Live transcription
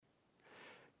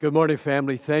Good morning,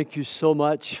 family. Thank you so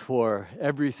much for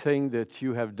everything that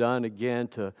you have done again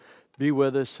to be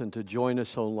with us and to join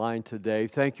us online today.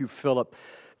 Thank you, Philip,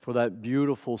 for that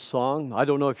beautiful song. I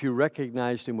don't know if you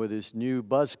recognized him with his new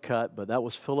buzz cut, but that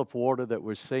was Philip Warder that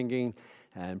was singing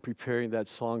and preparing that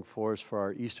song for us for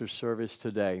our Easter service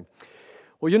today.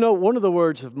 Well, you know, one of the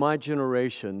words of my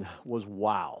generation was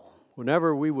wow.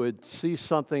 Whenever we would see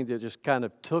something that just kind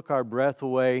of took our breath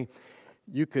away,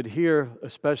 you could hear,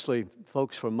 especially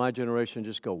folks from my generation,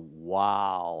 just go,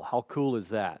 wow, how cool is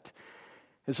that?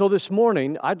 And so this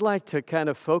morning, I'd like to kind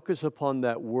of focus upon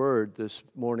that word this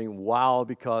morning, wow,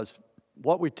 because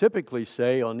what we typically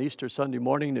say on Easter Sunday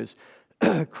morning is,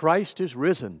 Christ is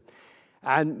risen.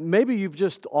 And maybe you've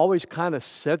just always kind of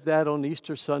said that on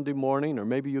Easter Sunday morning, or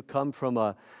maybe you come from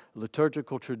a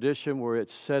liturgical tradition where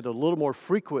it's said a little more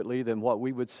frequently than what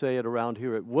we would say it around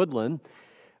here at Woodland.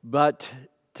 But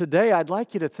today, I'd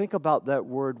like you to think about that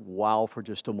word wow for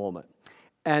just a moment.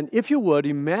 And if you would,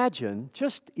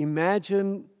 just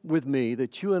imagine with me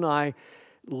that you and I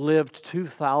lived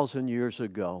 2,000 years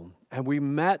ago, and we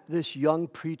met this young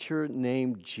preacher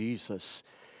named Jesus.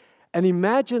 And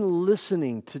imagine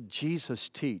listening to Jesus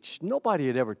teach. Nobody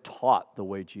had ever taught the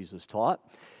way Jesus taught.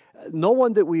 No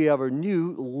one that we ever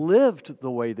knew lived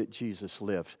the way that Jesus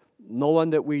lived. No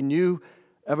one that we knew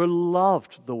ever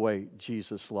loved the way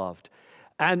Jesus loved.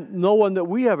 And no one that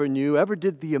we ever knew ever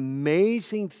did the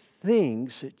amazing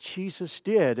things that Jesus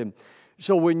did. And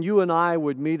so when you and I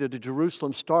would meet at a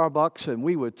Jerusalem Starbucks and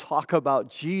we would talk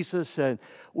about Jesus and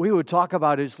we would talk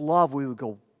about His love, we would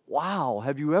go, wow,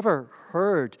 have you ever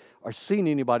heard or seen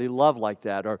anybody love like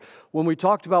that? Or when we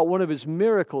talked about one of His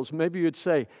miracles, maybe you'd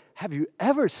say, have you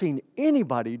ever seen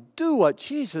anybody do what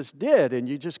Jesus did? And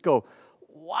you just go,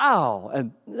 wow,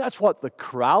 and that's what the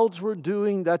crowds were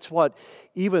doing. That's what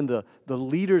even the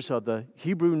leaders of the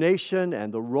Hebrew nation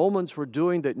and the Romans were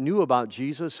doing that knew about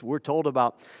Jesus. We're told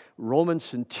about Roman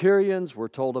centurions. We're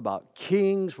told about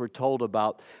kings. We're told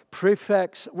about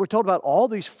prefects. We're told about all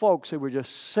these folks that were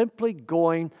just simply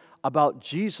going about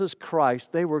Jesus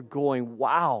Christ. They were going,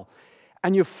 wow.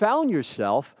 And you found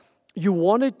yourself, you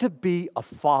wanted to be a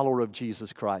follower of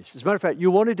Jesus Christ. As a matter of fact,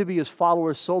 you wanted to be His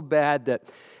follower so bad that,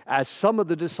 as some of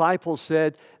the disciples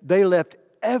said, they left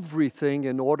everything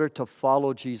in order to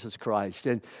follow Jesus Christ.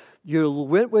 And you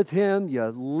went with Him, you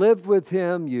lived with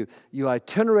Him, you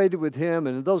itinerated with Him,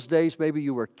 and in those days maybe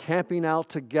you were camping out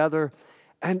together,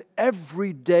 and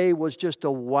every day was just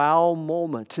a wow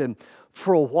moment. And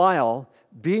for a while,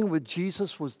 being with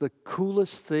Jesus was the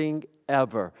coolest thing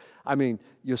ever. I mean,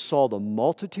 you saw the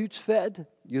multitudes fed,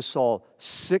 you saw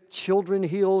sick children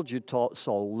healed, you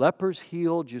saw lepers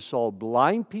healed, you saw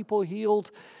blind people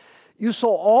healed. You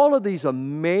saw all of these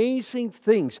amazing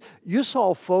things. You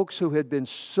saw folks who had been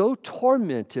so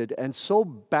tormented and so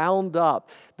bound up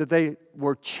that they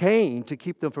were chained to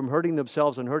keep them from hurting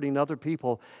themselves and hurting other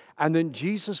people. And then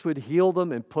Jesus would heal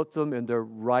them and put them in their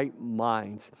right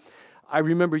minds. I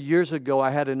remember years ago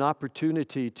I had an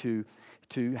opportunity to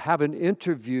have an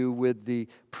interview with the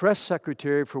press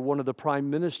secretary for one of the prime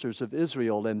ministers of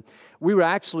Israel. And we were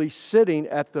actually sitting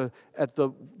at the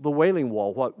Wailing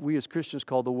Wall, what we as Christians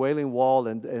call the Wailing Wall,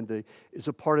 and is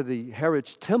a part of the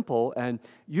Herod's temple. And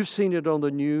you've seen it on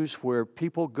the news where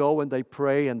people go and they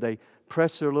pray and they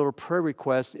press their little prayer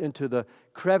request into the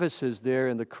crevices there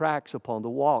and the cracks upon the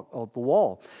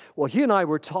wall. Well, he and I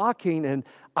were talking, and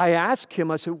I asked him,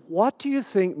 I said, what do you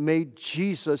think made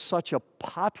Jesus such a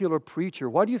popular preacher?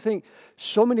 Why do you think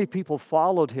so many people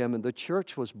followed him and the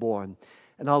church was born?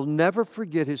 And I'll never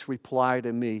forget his reply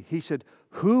to me. He said,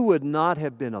 who would not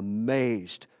have been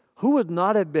amazed? Who would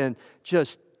not have been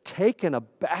just taken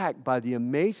aback by the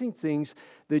amazing things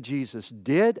that Jesus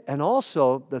did and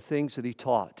also the things that He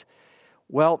taught?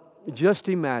 Well, just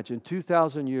imagine,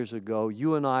 2,000 years ago,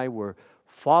 you and I were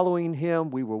following Him,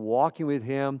 we were walking with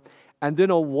Him, and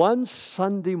then on one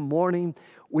Sunday morning,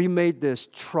 we made this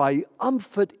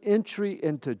triumphant entry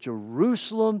into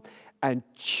Jerusalem, and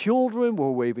children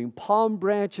were waving palm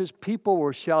branches, people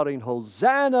were shouting,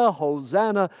 Hosanna,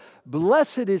 Hosanna,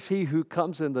 blessed is He who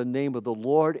comes in the name of the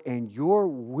Lord, and you're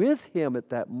with Him at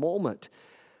that moment.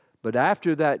 But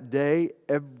after that day,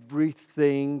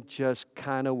 everything just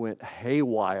kind of went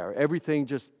haywire. Everything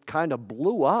just kind of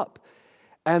blew up.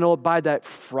 And by that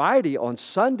Friday, on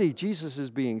Sunday, Jesus is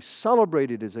being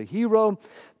celebrated as a hero.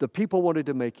 The people wanted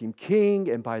to make Him king.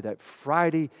 And by that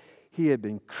Friday, He had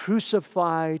been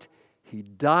crucified. He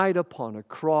died upon a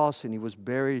cross, and He was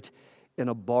buried in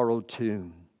a borrowed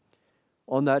tomb.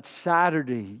 On that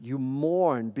Saturday, you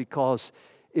mourned because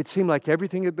it seemed like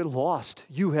everything had been lost.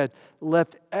 You had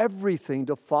left everything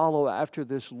to follow after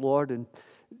this Lord and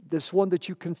this one that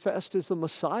you confessed as the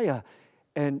Messiah,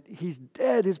 and he's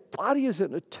dead. His body is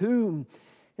in a tomb.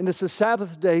 And it's a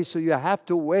Sabbath day, so you have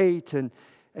to wait. And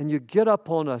you get up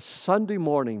on a Sunday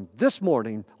morning, this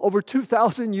morning, over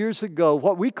 2,000 years ago,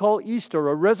 what we call Easter,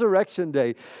 a resurrection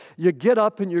day. You get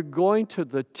up and you're going to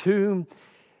the tomb.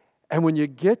 And when you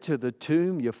get to the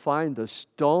tomb, you find the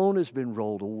stone has been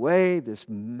rolled away, this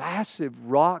massive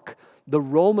rock. The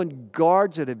Roman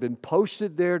guards that had been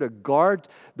posted there to guard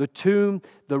the tomb,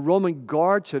 the Roman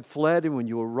guards had fled, and when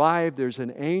you arrive, there's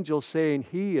an angel saying,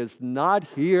 He is not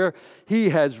here. He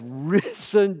has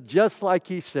risen just like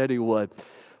He said He would.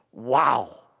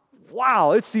 Wow.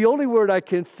 Wow, it's the only word I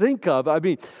can think of. I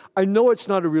mean, I know it's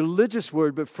not a religious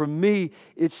word, but for me,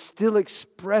 it still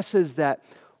expresses that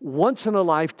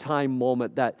once-in-a-lifetime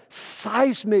moment, that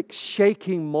seismic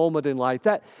shaking moment in life,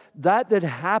 that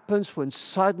happens when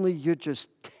suddenly you're just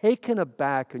taken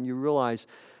aback and you realize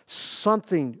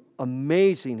something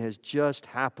amazing has just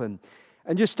happened.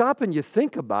 And you stop and you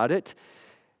think about it.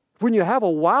 When you have a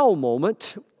wow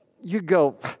moment, you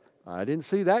go, I didn't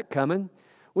see that coming.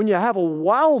 When you have a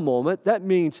wow moment, that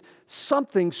means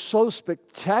something so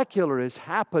spectacular has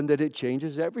happened that it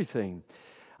changes everything.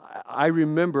 I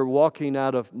remember walking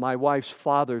out of my wife's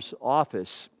father's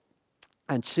office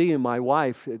and seeing my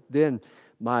wife,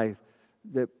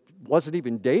 that wasn't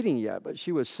even dating yet, but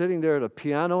she was sitting there at a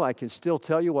piano. I can still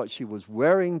tell you what she was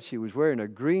wearing. She was wearing a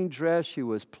green dress. She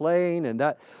was playing, and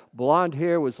that blonde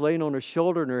hair was laying on her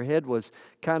shoulder, and her head was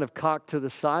kind of cocked to the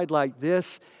side like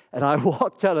this. And I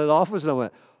walked out of the office, and I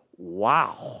went,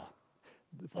 wow.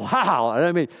 Wow.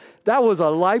 I mean, that was a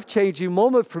life-changing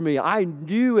moment for me. I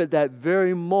knew at that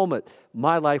very moment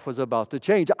my life was about to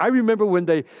change. I remember when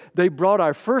they brought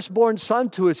our firstborn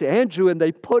son to us, Andrew, and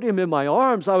they put him in my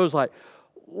arms. I was like,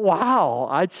 wow.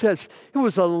 It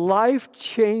was a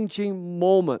life-changing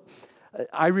moment.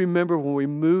 I remember when we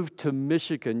moved to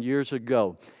Michigan years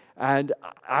ago, and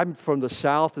I'm from the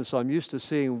South, and so I'm used to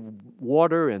seeing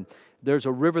water, and there's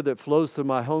a river that flows through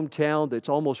my hometown that's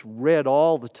almost red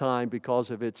all the time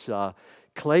because of its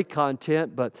clay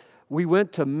content. But we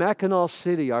went to Mackinac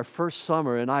City our first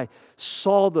summer, and I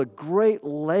saw the Great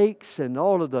Lakes and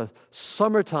all of the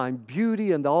summertime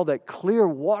beauty and all that clear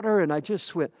water, and I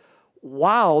just went,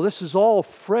 wow, this is all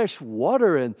fresh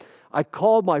water. And I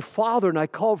called my father, and I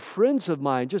called friends of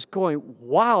mine, just going,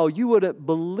 wow, you wouldn't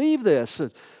believe this.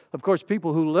 And of course,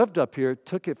 people who lived up here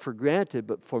took it for granted,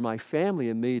 but for my family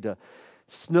and me to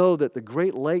know that the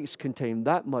Great Lakes contain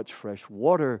that much fresh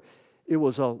water, it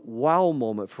was a wow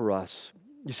moment for us.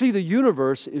 You see, the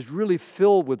universe is really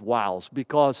filled with wows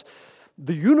because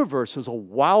the universe is a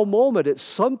wow moment. At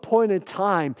some point in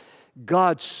time,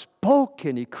 God spoke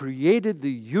and He created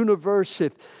the universe.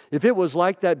 If it was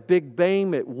like that Big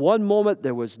Bang, at one moment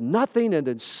there was nothing, and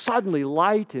then suddenly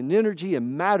light and energy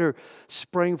and matter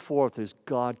sprang forth as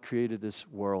God created this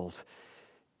world.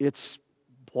 It's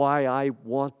why I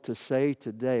want to say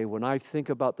today, when I think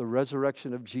about the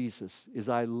resurrection of Jesus, as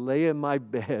I lay in my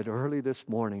bed early this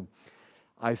morning,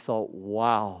 I thought,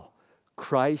 wow,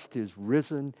 Christ is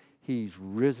risen. He's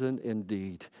risen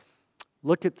indeed.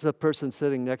 Look at the person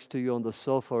sitting next to you on the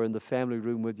sofa or in the family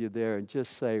room with you there and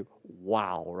just say,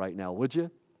 wow, right now, would you?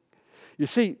 You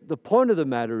see, the point of the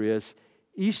matter is,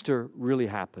 Easter really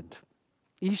happened.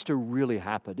 Easter really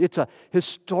happened. It's a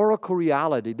historical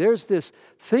reality. There's this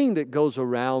thing that goes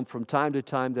around from time to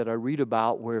time that I read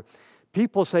about where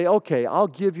people say, okay, I'll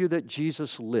give you that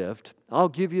Jesus lived. I'll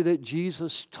give you that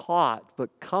Jesus taught,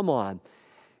 but come on.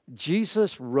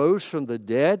 Jesus rose from the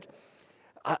dead.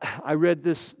 I read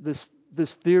this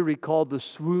theory called the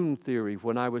swoon theory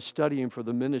when I was studying for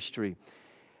the ministry.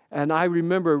 And I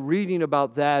remember reading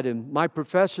about that, and my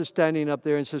professor standing up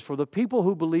there and says, for the people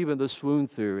who believe in the swoon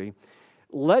theory,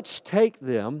 let's take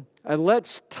them and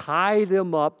let's tie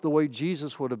them up the way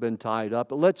Jesus would have been tied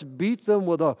up. Let's beat them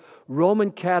with a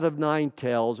Roman cat of nine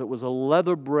tails. It was a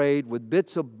leather braid with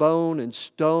bits of bone and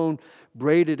stone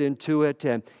braided into it,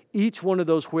 and each one of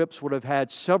those whips would have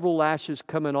had several lashes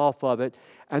coming off of it.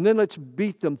 And then let's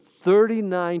beat them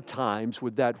 39 times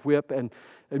with that whip, and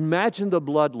imagine the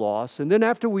blood loss. And then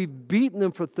after we've beaten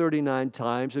them for 39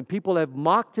 times, and people have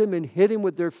mocked him and hit him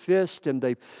with their fist, and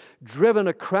they've driven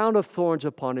a crown of thorns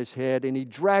upon his head, and he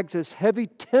drags this heavy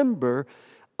timber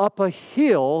up a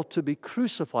hill to be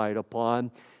crucified upon,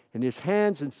 and his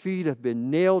hands and feet have been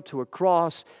nailed to a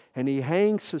cross, and he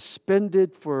hangs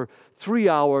suspended for 3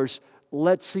 hours.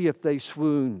 Let's see if they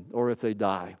swoon or if they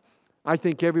die. I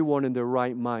think everyone in their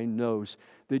right mind knows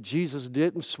that Jesus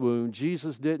didn't swoon.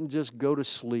 Jesus didn't just go to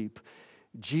sleep.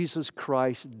 Jesus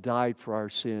Christ died for our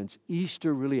sins.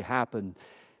 Easter really happened.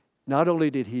 Not only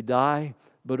did He die,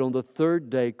 but on the third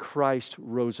day, Christ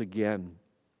rose again.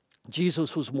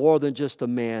 Jesus was more than just a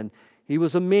man. He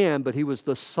was a man, but he was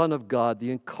the Son of God,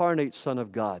 the incarnate Son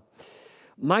of God.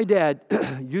 My dad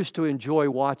used to enjoy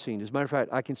watching. As a matter of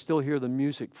fact, I can still hear the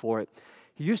music for it.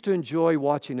 He used to enjoy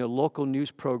watching a local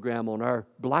news program on our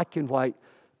black and white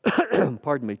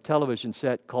television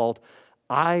set called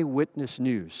Eyewitness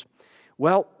News.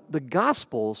 Well, the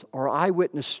Gospels are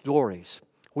eyewitness stories.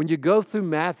 When you go through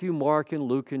Matthew, Mark, and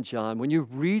Luke, and John, when you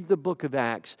read the book of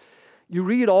Acts, you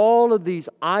read all of these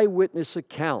eyewitness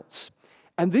accounts.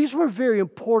 And these were very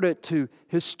important to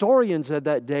historians of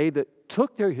that day that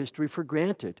took their history for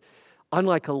granted.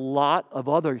 Unlike a lot of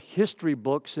other history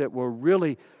books that were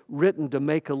really written to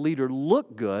make a leader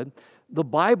look good, the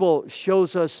Bible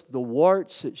shows us the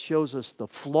warts, it shows us the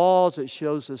flaws, it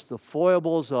shows us the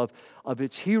foibles of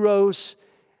its heroes,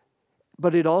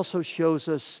 but it also shows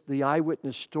us the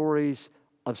eyewitness stories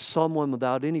of someone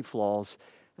without any flaws,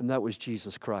 and that was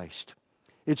Jesus Christ.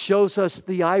 It shows us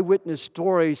the eyewitness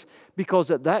stories because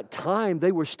at that time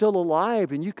they were still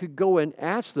alive and you could go and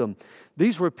ask them.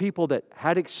 These were people that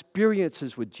had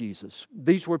experiences with Jesus.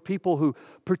 These were people who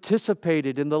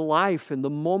participated in the life and the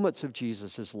moments of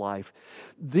Jesus' life.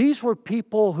 These were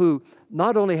people who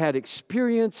not only had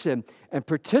experience and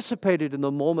participated in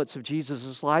the moments of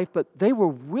Jesus' life, but they were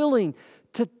willing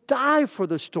to die for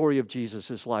the story of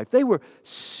Jesus' life. They were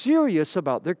serious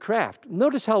about their craft.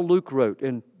 Notice how Luke wrote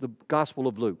in the Gospel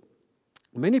of Luke.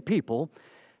 Many people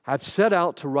have set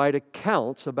out to write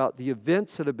accounts about the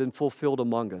events that have been fulfilled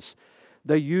among us.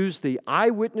 They use the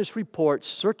eyewitness reports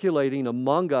circulating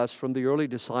among us from the early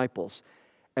disciples.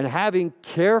 And having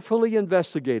carefully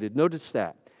investigated, notice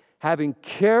that, having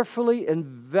carefully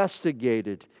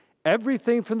investigated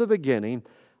everything from the beginning,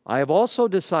 I have also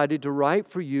decided to write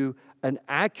for you an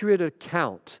accurate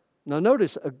account. Now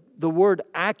notice the word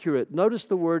accurate. Notice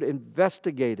the word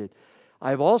investigated.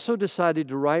 I have also decided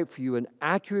to write for you an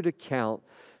accurate account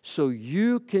so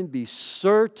you can be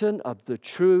certain of the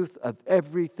truth of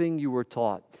everything you were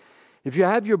taught. If you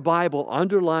have your Bible,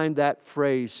 underline that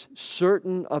phrase,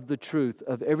 certain of the truth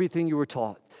of everything you were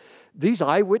taught. These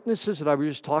eyewitnesses that I was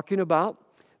just talking about,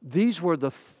 these were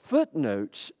the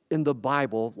footnotes in the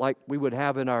Bible like we would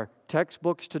have in our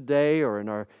textbooks today or in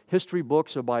our history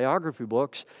books or biography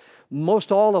books.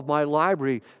 Most all of my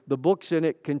library, the books in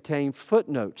it contain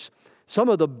footnotes. Some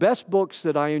of the best books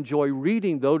that I enjoy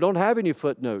reading, though, don't have any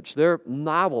footnotes. They're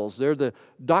novels. They're the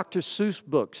Dr. Seuss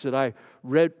books that I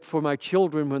read for my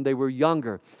children when they were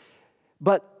younger.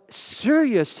 But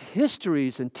serious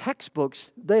histories and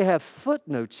textbooks, they have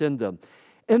footnotes in them.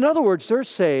 In other words, they're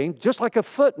saying, just like a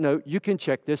footnote, you can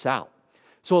check this out.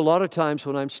 So a lot of times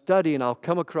when I'm studying, I'll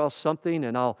come across something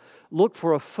and I'll look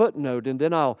for a footnote, and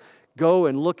then I'll go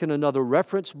and look in another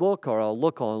reference book, or I'll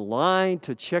look online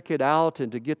to check it out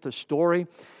and to get the story.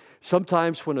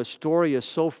 Sometimes when a story is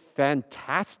so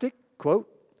fantastic, quote,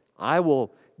 I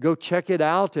will go check it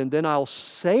out and then I'll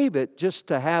save it just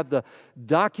to have the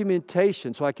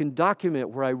documentation so I can document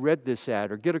where I read this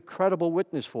at or get a credible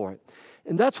witness for it.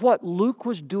 And that's what Luke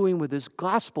was doing with his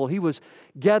gospel. He was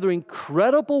gathering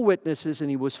credible witnesses and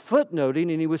he was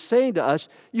footnoting and he was saying to us,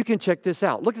 you can check this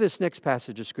out. Look at this next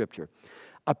passage of Scripture.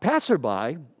 A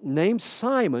passerby named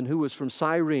Simon, who was from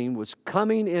Cyrene, was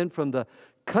coming in from the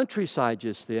countryside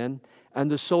just then, and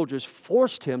the soldiers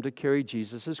forced him to carry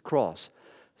Jesus' cross.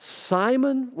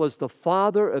 Simon was the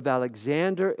father of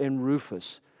Alexander and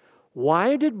Rufus.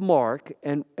 Why did Mark,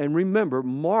 and remember,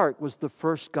 Mark was the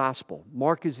first gospel.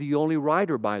 Mark is the only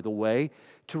writer, by the way,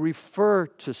 to refer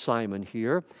to Simon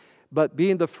here. But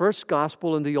being the first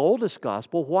gospel and the oldest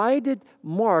gospel, why did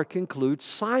Mark include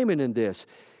Simon in this?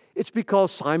 It's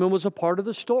because Simon was a part of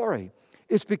the story.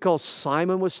 It's because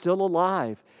Simon was still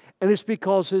alive. And it's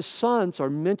because his sons are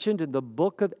mentioned in the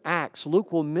book of Acts.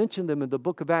 Luke will mention them in the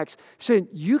book of Acts, saying,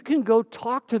 you can go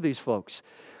talk to these folks.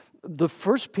 The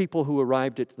first people who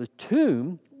arrived at the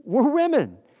tomb were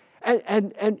women.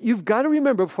 And you've got to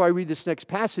remember, before I read this next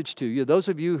passage to you, those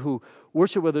of you who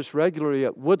worship with us regularly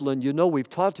at Woodland, you know we've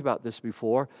talked about this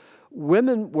before.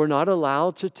 Women were not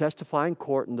allowed to testify in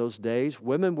court in those days.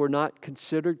 Women were not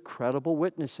considered credible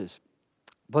witnesses.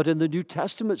 But in the New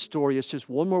Testament story, it's just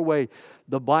one more way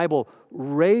the Bible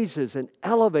raises and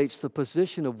elevates the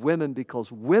position of women,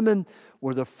 because women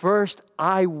were the first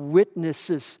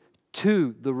eyewitnesses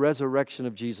to the resurrection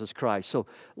of Jesus Christ. So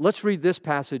let's read this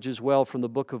passage as well from the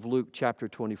book of Luke, chapter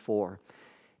 24.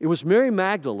 It was Mary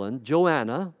Magdalene,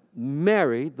 Joanna,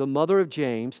 Mary, the mother of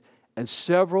James, and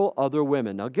several other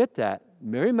women. Now get that.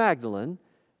 Mary Magdalene,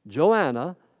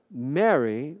 Joanna,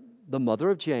 Mary, the mother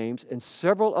of James, and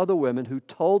several other women who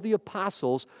told the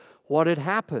apostles what had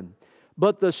happened.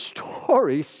 But the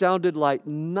story sounded like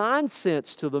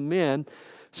nonsense to the men,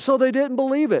 so they didn't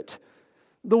believe it.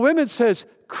 The women says,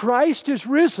 Christ is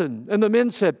risen. And the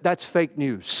men said, that's fake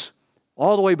news.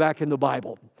 All the way back in the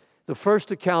Bible. The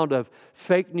first account of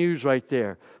fake news right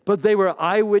there. But they were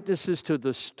eyewitnesses to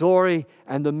the story,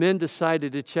 and the men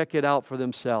decided to check it out for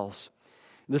themselves.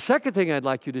 And the second thing I'd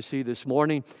like you to see this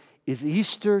morning is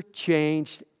Easter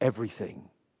changed everything.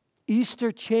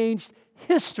 Easter changed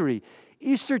history.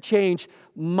 Easter changed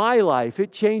my life.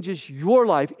 It changes your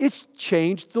life. It's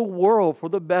changed the world for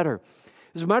the better.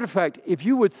 As a matter of fact, if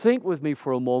you would think with me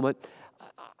for a moment,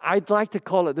 I'd like to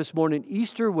call it this morning,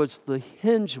 Easter was the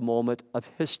hinge moment of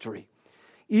history.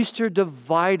 Easter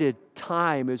divided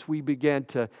time as we began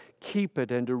to keep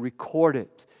it and to record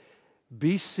it.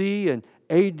 BC and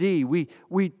AD,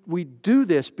 we do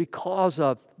this because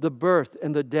of the birth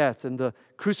and the death and the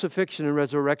crucifixion and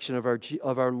resurrection of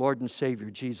our Lord and Savior,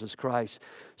 Jesus Christ.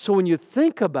 So when you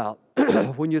think about,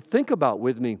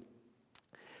 with me,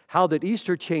 how that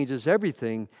Easter changes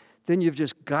everything, then you've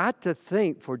just got to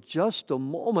think for just a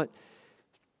moment,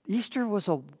 Easter was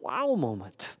a wow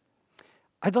moment.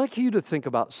 I'd like you to think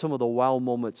about some of the wow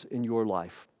moments in your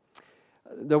life.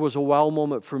 There was a wow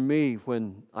moment for me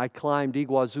when I climbed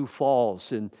Iguazu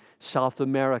Falls in South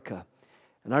America.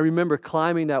 And I remember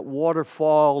climbing that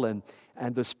waterfall and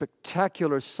the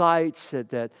spectacular sights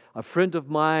that a friend of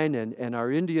mine and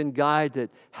our Indian guide that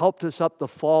helped us up the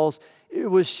falls. It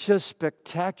was just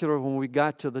spectacular when we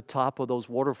got to the top of those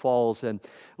waterfalls and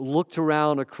looked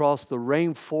around across the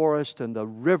rainforest and the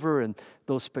river and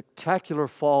those spectacular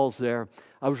falls there.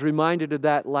 I was reminded of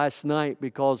that last night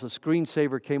because a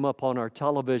screensaver came up on our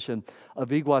television of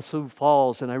Iguazu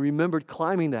Falls, and I remembered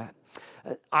climbing that.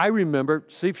 I remember,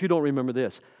 see if you don't remember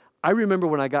this, I remember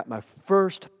when I got my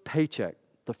first paycheck,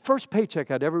 the first paycheck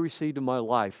I'd ever received in my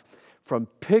life from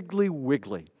Piggly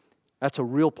Wiggly. That's a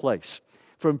real place.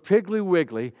 From Piggly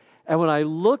Wiggly, and when I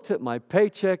looked at my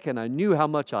paycheck and I knew how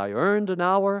much I earned an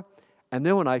hour, and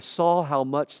then when I saw how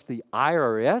much the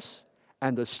IRS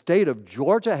and the state of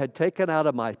Georgia had taken out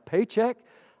of my paycheck,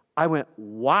 I went,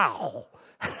 wow.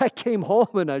 I came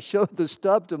home and I showed the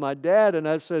stub to my dad and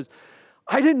I said,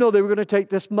 I didn't know they were going to take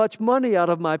this much money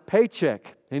out of my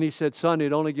paycheck. And he said, son,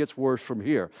 it only gets worse from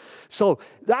here. So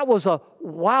that was a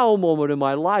wow moment in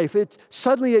my life.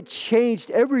 Suddenly it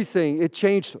changed everything. It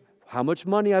changed how much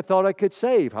money I thought I could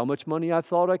save, how much money I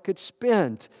thought I could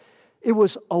spend. It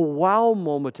was a wow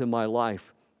moment in my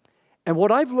life. And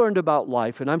what I've learned about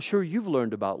life, and I'm sure you've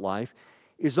learned about life,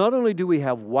 is not only do we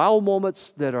have wow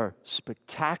moments that are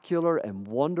spectacular and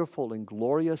wonderful and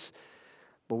glorious,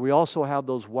 but we also have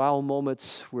those wow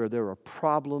moments where there are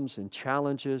problems and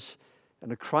challenges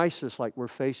and a crisis like we're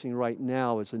facing right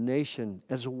now as a nation,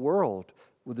 as a world,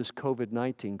 with this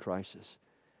COVID-19 crisis.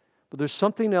 But there's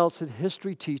something else that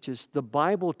history teaches, the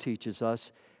Bible teaches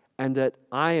us, and that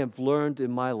I have learned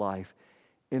in my life,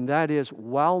 and that is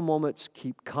wow moments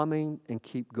keep coming and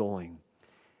keep going.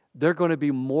 There are going to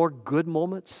be more good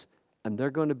moments, and there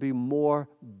are going to be more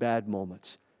bad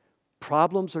moments.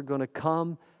 Problems are going to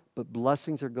come, but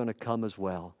blessings are going to come as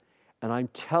well. And I'm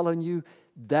telling you,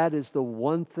 that is the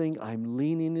one thing I'm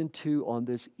leaning into on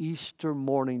this Easter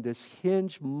morning, this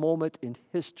hinge moment in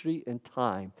history and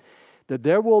time, that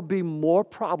there will be more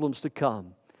problems to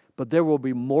come, but there will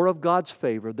be more of God's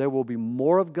favor, there will be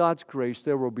more of God's grace,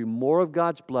 there will be more of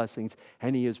God's blessings,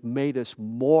 and He has made us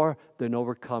more than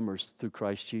overcomers through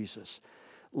Christ Jesus.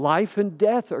 Life and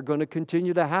death are going to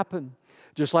continue to happen.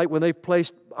 Just like when they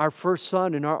placed our first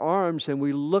son in our arms and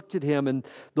we looked at him, and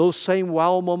those same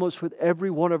wow moments with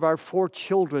every one of our 4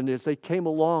 children as they came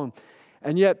along.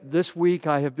 And yet this week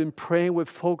I have been praying with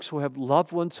folks who have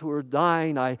loved ones who are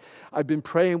dying. I've been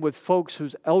praying with folks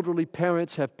whose elderly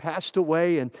parents have passed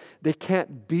away and they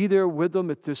can't be there with them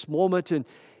at this moment. And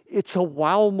it's a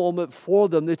wow moment for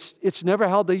them. It's never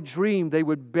how they dreamed they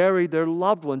would bury their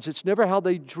loved ones. It's never how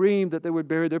they dreamed that they would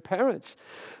bury their parents.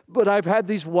 But I've had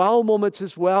these wow moments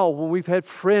as well when we've had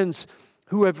friends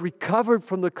who have recovered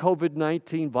from the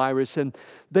COVID-19 virus, and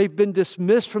they've been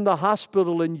dismissed from the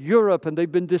hospital in Europe, and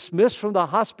they've been dismissed from the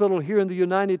hospital here in the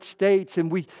United States, and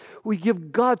we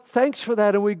give God thanks for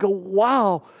that, and we go,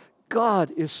 wow,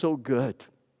 God is so good.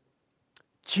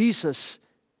 Jesus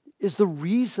is the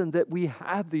reason that we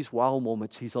have these wow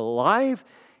moments. He's alive,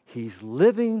 He's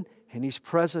living, and He's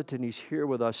present, and He's here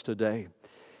with us today.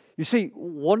 You see,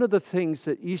 one of the things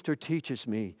that Easter teaches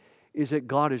me is that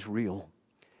God is real.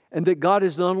 And that God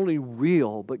is not only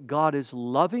real, but God is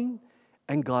loving,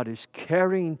 and God is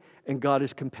caring, and God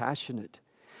is compassionate.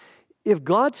 If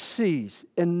God sees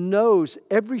and knows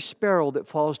every sparrow that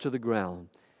falls to the ground,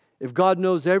 if God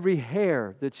knows every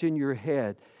hair that's in your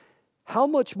head, how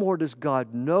much more does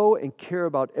God know and care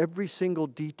about every single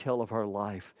detail of our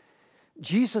life?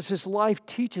 Jesus' life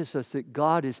teaches us that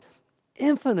God is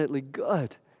infinitely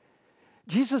good.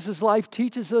 Jesus' life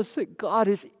teaches us that God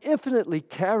is infinitely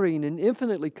caring and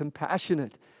infinitely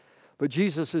compassionate. But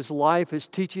Jesus' life is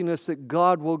teaching us that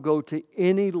God will go to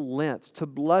any length to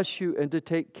bless you and to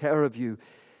take care of you.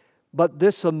 But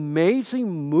this amazing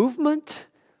movement,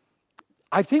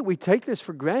 I think we take this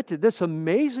for granted. This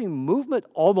amazing movement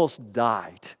almost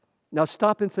died. Now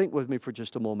stop and think with me for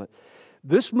just a moment.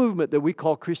 This movement that we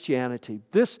call Christianity,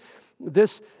 this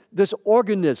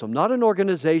organism, not an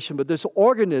organization, but this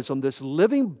organism, this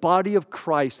living body of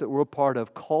Christ that we're a part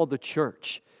of called the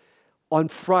church. On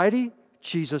Friday,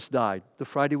 Jesus died, the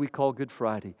Friday we call Good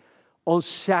Friday. On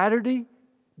Saturday,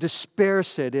 despair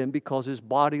set in because his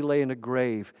body lay in a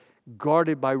grave,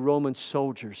 guarded by Roman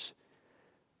soldiers.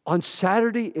 On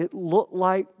Saturday, it looked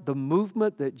like the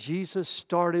movement that Jesus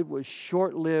started was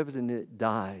short-lived and it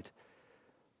died.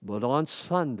 But on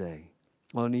Sunday,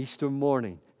 on Easter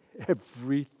morning,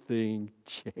 everything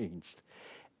changed.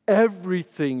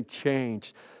 Everything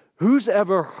changed. Who's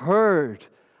ever heard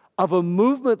of a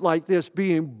movement like this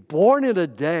being born in a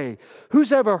day?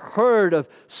 Who's ever heard of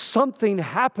something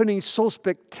happening so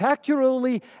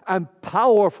spectacularly and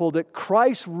powerful that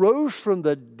Christ rose from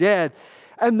the dead?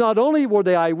 And not only were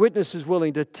the eyewitnesses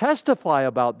willing to testify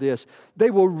about this,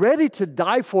 they were ready to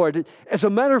die for it. As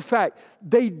a matter of fact,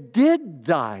 they did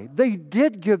die. They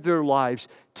did give their lives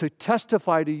to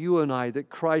testify to you and I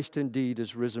that Christ indeed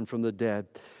is risen from the dead.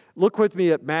 Look with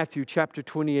me at Matthew chapter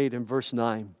 28 and verse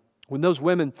 9. When those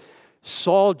women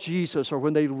saw Jesus, or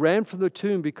when they ran from the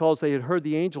tomb because they had heard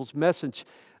the angel's message,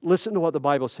 listen to what the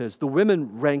Bible says. The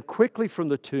women ran quickly from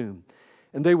the tomb,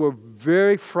 and they were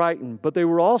very frightened, but they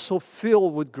were also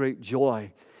filled with great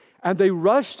joy. And they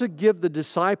rushed to give the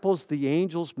disciples the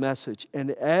angel's message.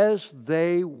 And as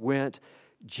they went,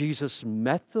 Jesus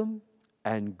met them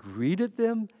and greeted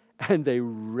them, and they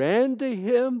ran to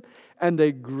him, and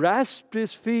they grasped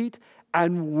his feet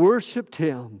and worshiped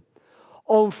him.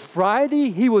 On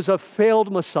Friday, he was a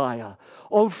failed Messiah.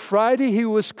 On Friday, he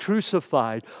was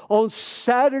crucified. On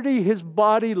Saturday, his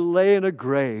body lay in a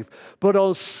grave. But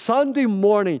on Sunday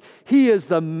morning, he is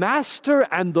the master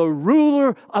and the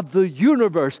ruler of the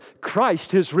universe.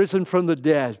 Christ is risen from the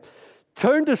dead.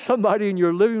 Turn to somebody in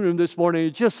your living room this morning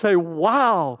and just say,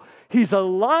 wow, he's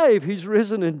alive. He's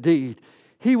risen indeed.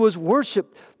 He was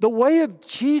worshiped. The way of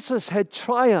Jesus had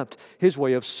triumphed. His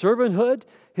way of servanthood,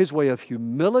 his way of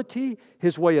humility,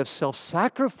 his way of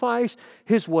self-sacrifice,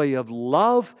 his way of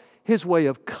love, his way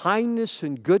of kindness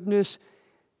and goodness.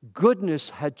 Goodness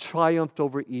had triumphed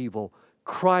over evil.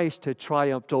 Christ had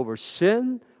triumphed over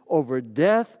sin, over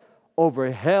death,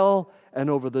 over hell, and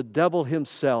over the devil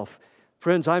himself.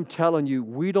 Friends, I'm telling you,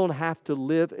 we don't have to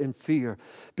live in fear,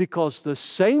 because the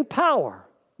same power.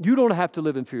 You don't have to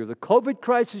live in fear of the COVID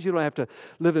crisis. You don't have to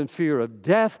live in fear of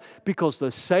death, because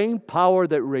the same power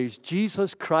that raised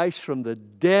Jesus Christ from the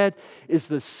dead is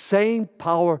the same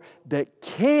power that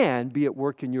can be at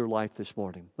work in your life this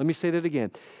morning. Let me say that again.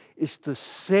 It's the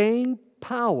same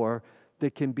power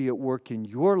that can be at work in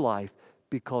your life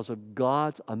because of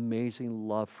God's amazing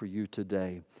love for you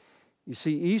today. You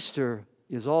see, Easter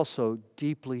is also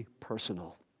deeply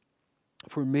personal.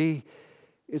 For me,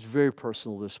 it's very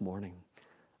personal this morning.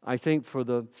 I think for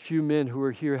the few men who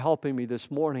are here helping me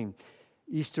this morning,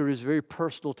 Easter is very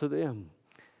personal to them.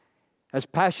 As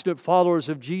passionate followers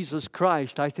of Jesus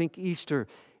Christ, I think Easter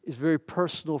is very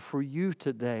personal for you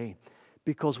today,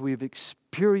 because we've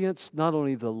experienced not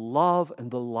only the love and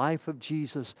the life of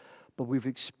Jesus, but we've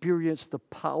experienced the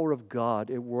power of God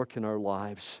at work in our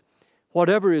lives.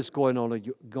 Whatever is going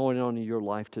on in your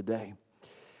life today.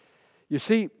 You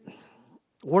see,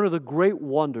 one of the great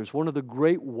wonders, one of the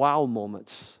great wow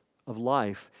moments of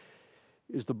life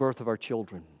is the birth of our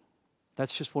children.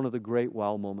 That's just one of the great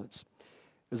wow moments.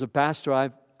 As a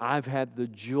pastor, I've had the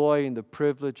joy and the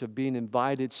privilege of being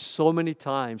invited so many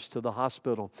times to the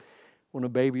hospital when a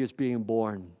baby is being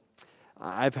born.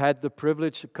 I've had the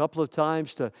privilege a couple of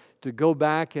times to go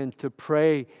back and to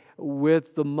pray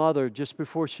with the mother just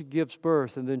before she gives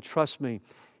birth. And then trust me,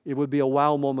 it would be a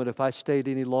wow moment if I stayed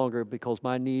any longer, because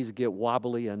my knees get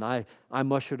wobbly and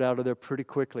I'm ushered out of there pretty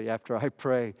quickly after I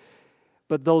pray.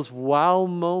 But those wow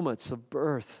moments of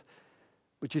birth.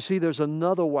 But you see, there's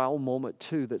another wow moment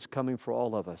too that's coming for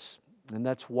all of us. And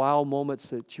that's wow moments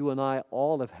that you and I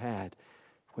all have had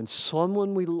when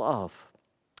someone we love,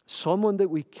 someone that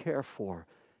we care for,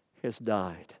 has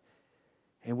died.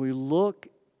 And we look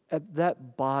at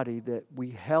that body that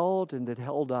we held and that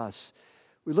held us.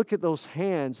 We look at those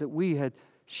hands that we had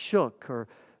shook, or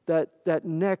that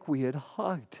neck we had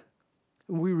hugged.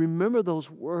 and we remember those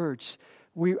words,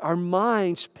 our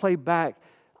minds play back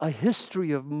a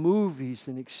history of movies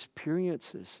and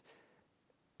experiences,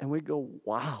 and we go,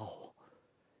 wow.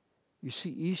 You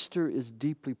see, Easter is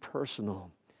deeply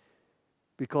personal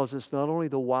because it's not only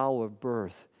the wow of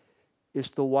birth,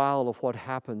 it's the wow of what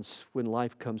happens when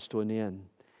life comes to an end.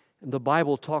 And the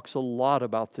Bible talks a lot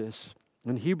about this.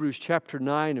 In Hebrews chapter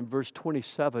 9 and verse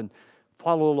 27,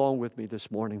 follow along with me this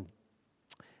morning.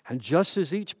 And just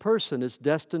as each person is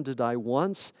destined to die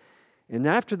once, and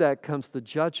after that comes the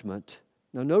judgment.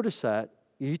 Now notice that.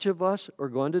 Each of us are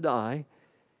going to die,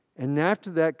 and after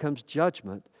that comes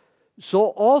judgment. So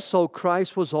also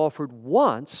Christ was offered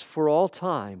once for all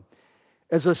time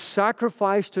as a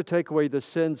sacrifice to take away the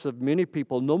sins of many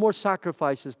people. No more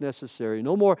sacrifices necessary.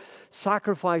 No more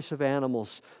sacrifice of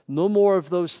animals. No more of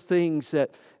those things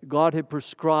that God had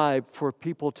prescribed for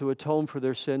people to atone for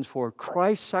their sins for.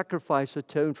 Christ's sacrifice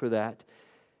atoned for that.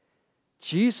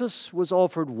 Jesus was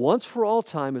offered once for all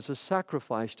time as a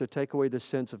sacrifice to take away the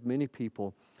sins of many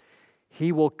people.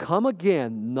 He will come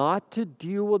again, not to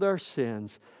deal with our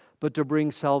sins, but to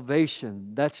bring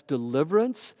salvation. That's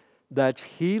deliverance, that's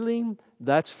healing,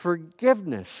 that's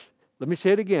forgiveness. Let me say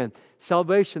it again.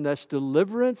 Salvation, that's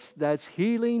deliverance, that's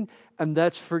healing, and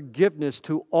that's forgiveness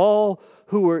to all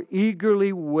who are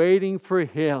eagerly waiting for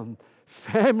Him.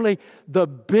 Family, the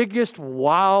biggest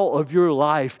wow of your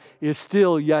life is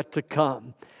still yet to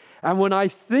come. And when I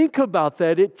think about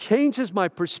that, it changes my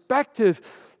perspective,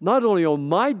 not only on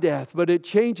my death, but it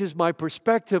changes my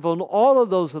perspective on all of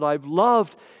those that I've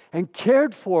loved and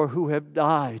cared for who have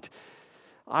died.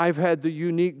 I've had the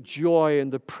unique joy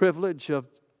and the privilege of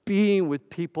being with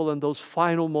people in those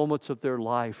final moments of their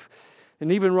life.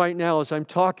 And even right now, as I'm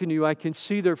talking to you, I can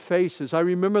see their faces. I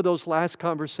remember those last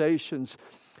conversations.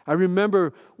 I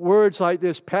remember words like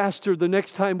this, Pastor, the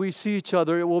next time we see each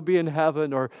other, it will be in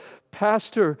heaven. Or,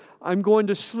 Pastor, I'm going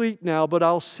to sleep now, but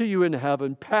I'll see you in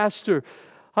heaven. Pastor,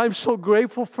 I'm so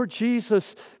grateful for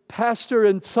Jesus. Pastor,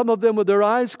 and some of them with their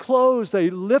eyes closed, they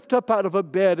lift up out of a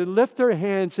bed and lift their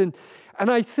hands. And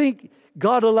I think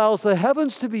God allows the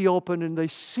heavens to be open and they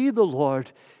see the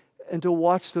Lord and to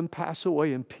watch them pass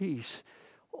away in peace.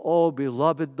 Oh,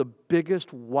 beloved, the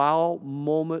biggest wow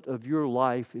moment of your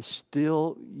life is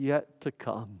still yet to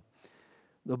come.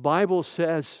 The Bible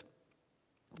says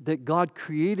that God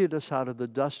created us out of the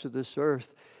dust of this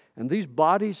earth, and these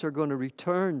bodies are going to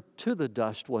return to the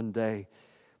dust one day,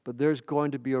 but there's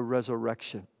going to be a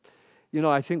resurrection. You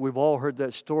know, I think we've all heard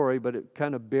that story, but it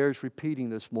kind of bears repeating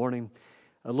this morning.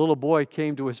 A little boy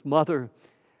came to his mother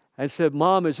and said,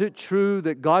 Mom, is it true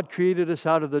that God created us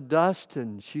out of the dust?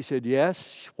 And she said,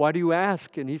 yes. Why do you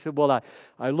ask? And he said, well,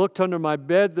 I looked under my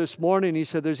bed this morning. He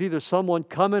said, there's either someone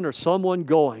coming or someone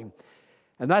going.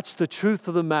 And that's the truth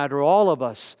of the matter. All of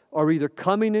us are either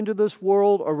coming into this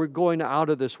world or we're going out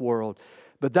of this world.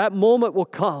 But that moment will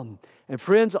come. And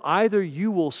friends, either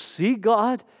you will see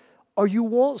God or you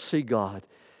won't see God.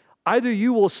 Either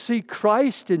you will see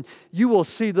Christ and you will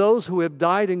see those who have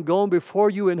died and gone before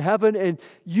you in heaven, and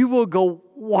you will go,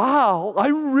 wow,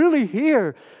 I'm really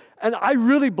here. And I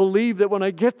really believe that when I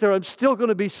get there, I'm still going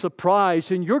to be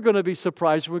surprised, and you're going to be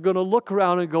surprised. We're going to look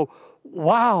around and go,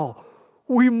 wow,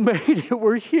 we made it.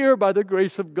 We're here by the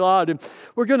grace of God. And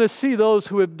we're going to see those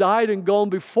who have died and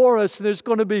gone before us, and there's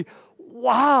going to be,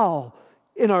 wow,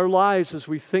 in our lives as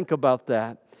we think about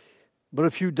that. But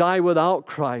if you die without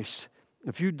Christ,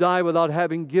 if you die without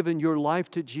having given your life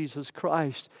to Jesus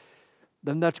Christ,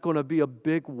 then that's going to be a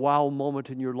big wow moment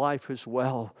in your life as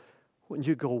well. When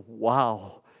you go,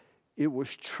 wow, it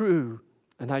was true,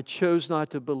 and I chose not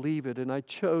to believe it, and I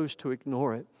chose to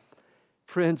ignore it.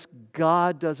 Friends,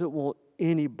 God doesn't want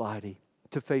anybody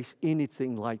to face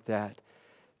anything like that.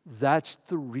 That's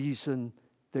the reason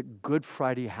that Good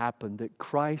Friday happened, that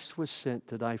Christ was sent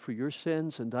to die for your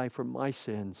sins and die for my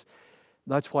sins.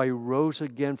 That's why He rose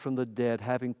again from the dead,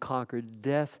 having conquered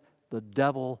death, the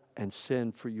devil, and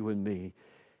sin for you and me.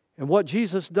 And what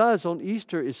Jesus does on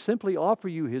Easter is simply offer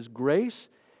you His grace,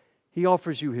 He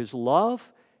offers you His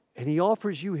love, and He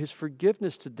offers you His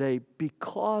forgiveness today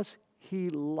because He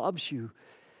loves you.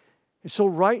 And so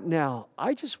right now,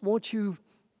 I just want you,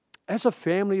 as a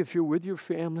family, if you're with your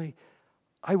family,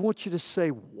 I want you to say,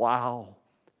 wow.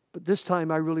 But this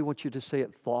time, I really want you to say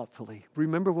it thoughtfully.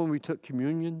 Remember when we took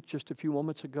communion just a few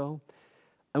moments ago?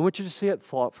 I want you to say it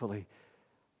thoughtfully.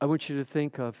 I want you to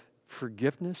think of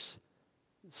forgiveness,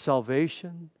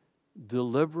 salvation,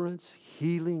 deliverance,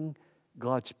 healing,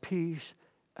 God's peace,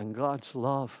 and God's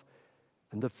love,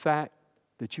 and the fact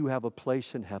that you have a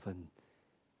place in heaven.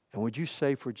 And would you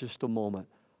say for just a moment,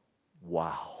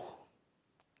 wow.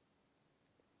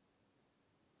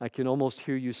 I can almost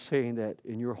hear you saying that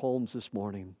in your homes this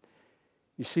morning.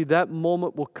 You see, that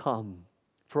moment will come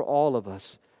for all of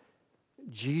us.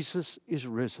 Jesus is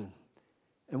risen.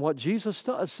 And what Jesus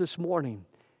does this morning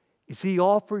is He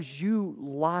offers you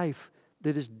life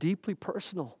that is deeply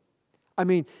personal. I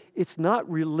mean, it's not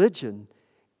religion.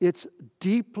 It's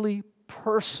deeply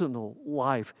personal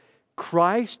life.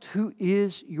 Christ who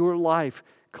is your life.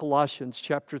 Colossians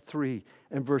chapter 3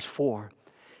 and verse 4.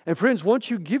 And friends,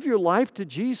 once you give your life to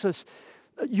Jesus,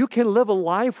 you can live a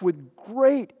life with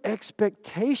great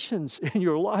expectations in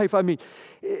your life. I mean,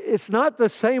 it's not the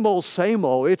same old, same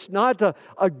old. It's not a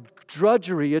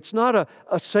drudgery. It's not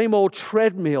a same old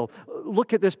treadmill.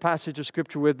 Look at this passage of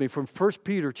Scripture with me from 1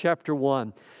 Peter chapter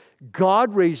 1.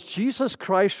 God raised Jesus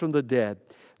Christ from the dead.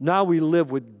 Now we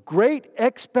live with great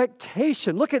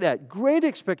expectation. Look at that, great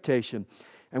expectation.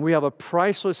 And we have a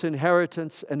priceless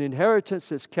inheritance, an inheritance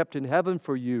that's kept in heaven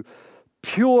for you,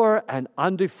 pure and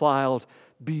undefiled,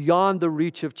 beyond the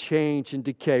reach of change and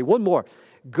decay. One more.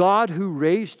 God who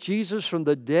raised Jesus from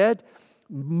the dead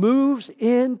moves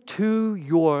into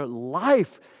your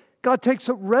life. God takes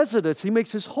up residence. He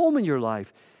makes His home in your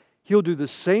life. He'll do the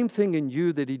same thing in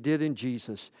you that He did in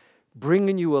Jesus,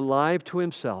 bringing you alive to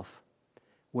Himself.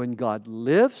 When God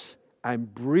lives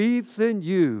and breathes in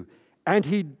you, and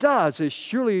He does as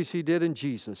surely as He did in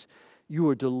Jesus, you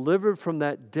are delivered from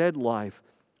that dead life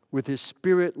with His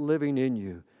Spirit living in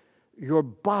you. Your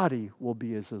body will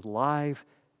be as alive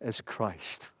as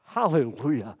Christ.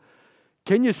 Hallelujah.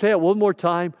 Can you say it one more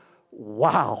time?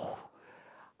 Wow.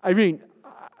 I mean,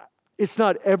 it's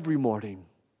not every morning,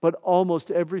 but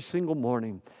almost every single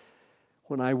morning.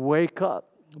 When I wake up,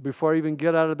 before I even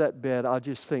get out of that bed, I'll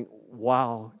just think,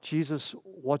 wow, Jesus,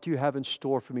 what do you have in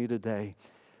store for me today?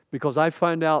 Because I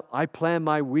find out I plan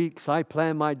my weeks, I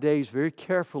plan my days very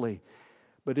carefully.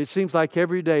 But it seems like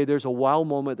every day there's a wow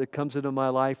moment that comes into my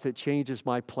life that changes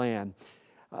my plan.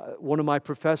 One of my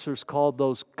professors called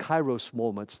those kairos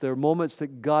moments. They're moments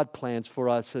that God plans for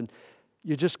us, and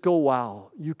you just go,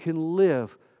 wow. You can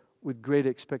live with great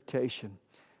expectation.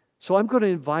 So I'm going to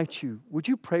invite you. Would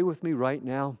you pray with me right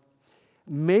now?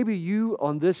 Maybe you,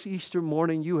 on this Easter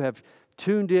morning, you have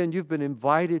tuned in. You've been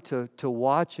invited to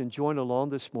watch and join along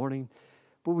this morning.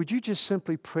 But would you just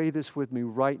simply pray this with me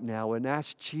right now and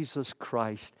ask Jesus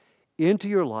Christ into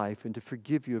your life and to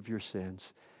forgive you of your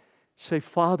sins? Say,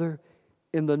 Father,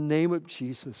 in the name of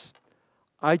Jesus,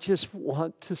 I just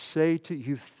want to say to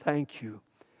you, thank you.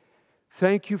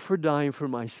 Thank you for dying for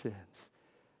my sins.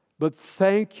 But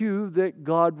thank you that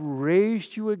God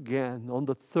raised you again on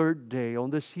the third day,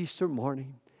 on this Easter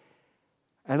morning.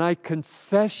 And I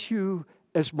confess you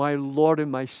as my Lord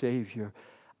and my Savior.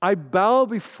 I bow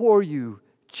before you,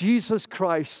 Jesus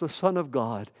Christ, the Son of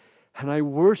God, and I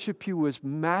worship you as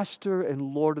Master and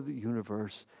Lord of the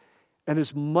universe. And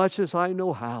as much as I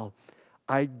know how,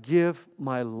 I give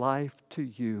my life to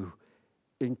you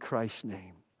in Christ's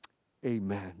name.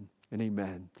 Amen and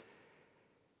amen.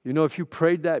 You know, if you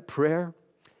prayed that prayer,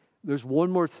 there's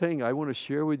one more thing I want to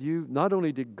share with you. Not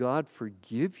only did God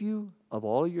forgive you of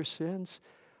all your sins,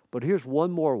 but here's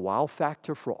one more wow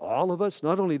factor for all of us.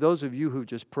 Not only those of you who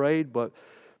just prayed, but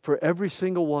for every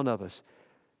single one of us.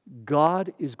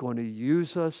 God is going to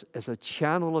use us as a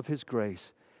channel of His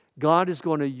grace. God is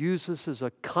going to use us as a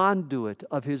conduit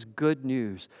of His good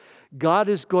news. God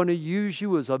is going to use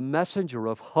you as a messenger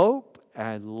of hope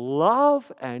and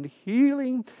love and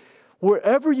healing.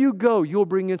 Wherever you go, you'll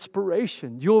bring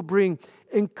inspiration. You'll bring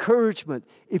encouragement.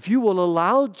 If you will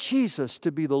allow Jesus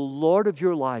to be the Lord of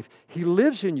your life, He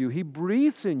lives in you. He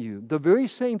breathes in you. The very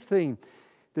same thing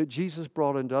that Jesus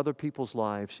brought into other people's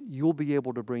lives, you'll be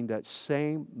able to bring that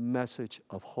same message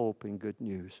of hope and good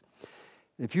news.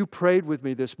 If you prayed with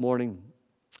me this morning,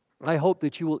 I hope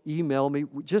that you will email me.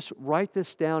 Just write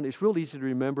this down. It's real easy to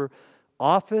remember.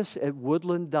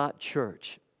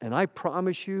 office@woodland.church. And I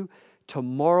promise you,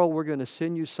 tomorrow we're going to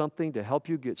send you something to help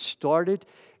you get started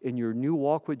in your new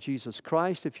walk with Jesus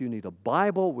Christ. If you need a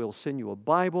Bible, we'll send you a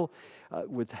Bible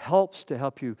with helps to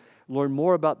help you learn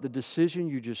more about the decision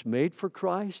you just made for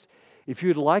Christ. If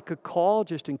you'd like a call,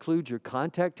 just include your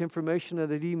contact information in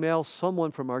that email.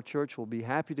 Someone from our church will be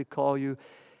happy to call you.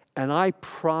 And I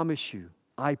promise you,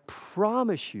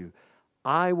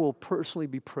 I will personally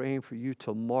be praying for you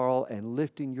tomorrow and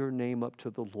lifting your name up to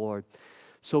the Lord.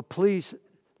 So please,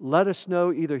 let us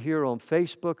know either here on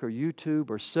Facebook or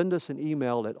YouTube, or send us an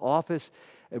email at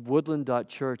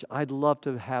office@woodland.church. I'd love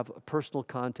to have a personal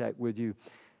contact with you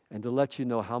and to let you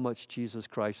know how much Jesus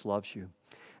Christ loves you.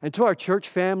 And to our church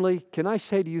family, can I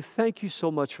say to you, thank you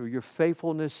so much for your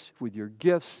faithfulness with your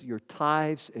gifts, your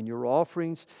tithes, and your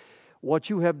offerings. what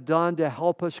you have done to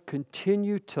help us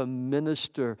continue to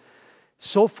minister.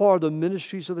 So far, the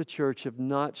ministries of the church have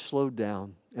not slowed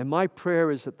down. And my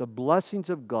prayer is that the blessings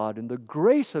of God and the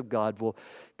grace of God will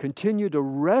continue to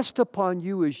rest upon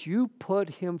you as you put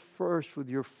Him first with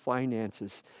your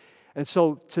finances. And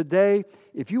so today,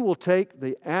 if you will take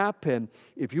the app and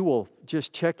if you will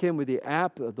just check in with the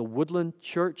app, the Woodland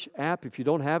Church app, if you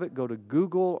don't have it, go to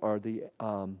Google or the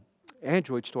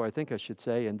Android store, I think I should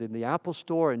say, and then the Apple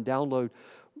store and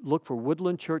look for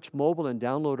Woodland Church Mobile and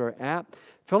download our app.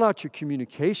 Fill out your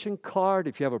communication card.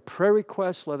 If you have a prayer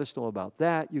request, let us know about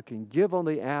that. You can give on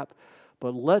the app,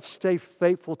 but let's stay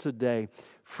faithful today.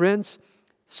 Friends,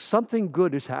 something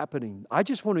good is happening. I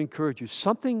just want to encourage you.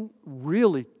 Something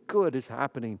really good is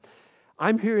happening.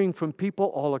 I'm hearing from people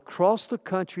all across the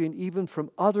country and even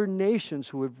from other nations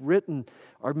who have written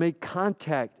or made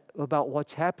contact about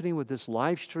what's happening with this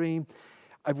live stream.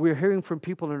 We're hearing from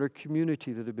people in our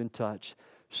community that have been touched.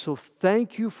 So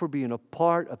thank you for being a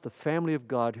part of the family of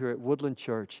God here at Woodland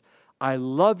Church. I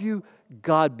love you.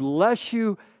 God bless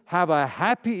you. Have a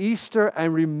happy Easter.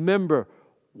 And remember,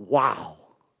 wow.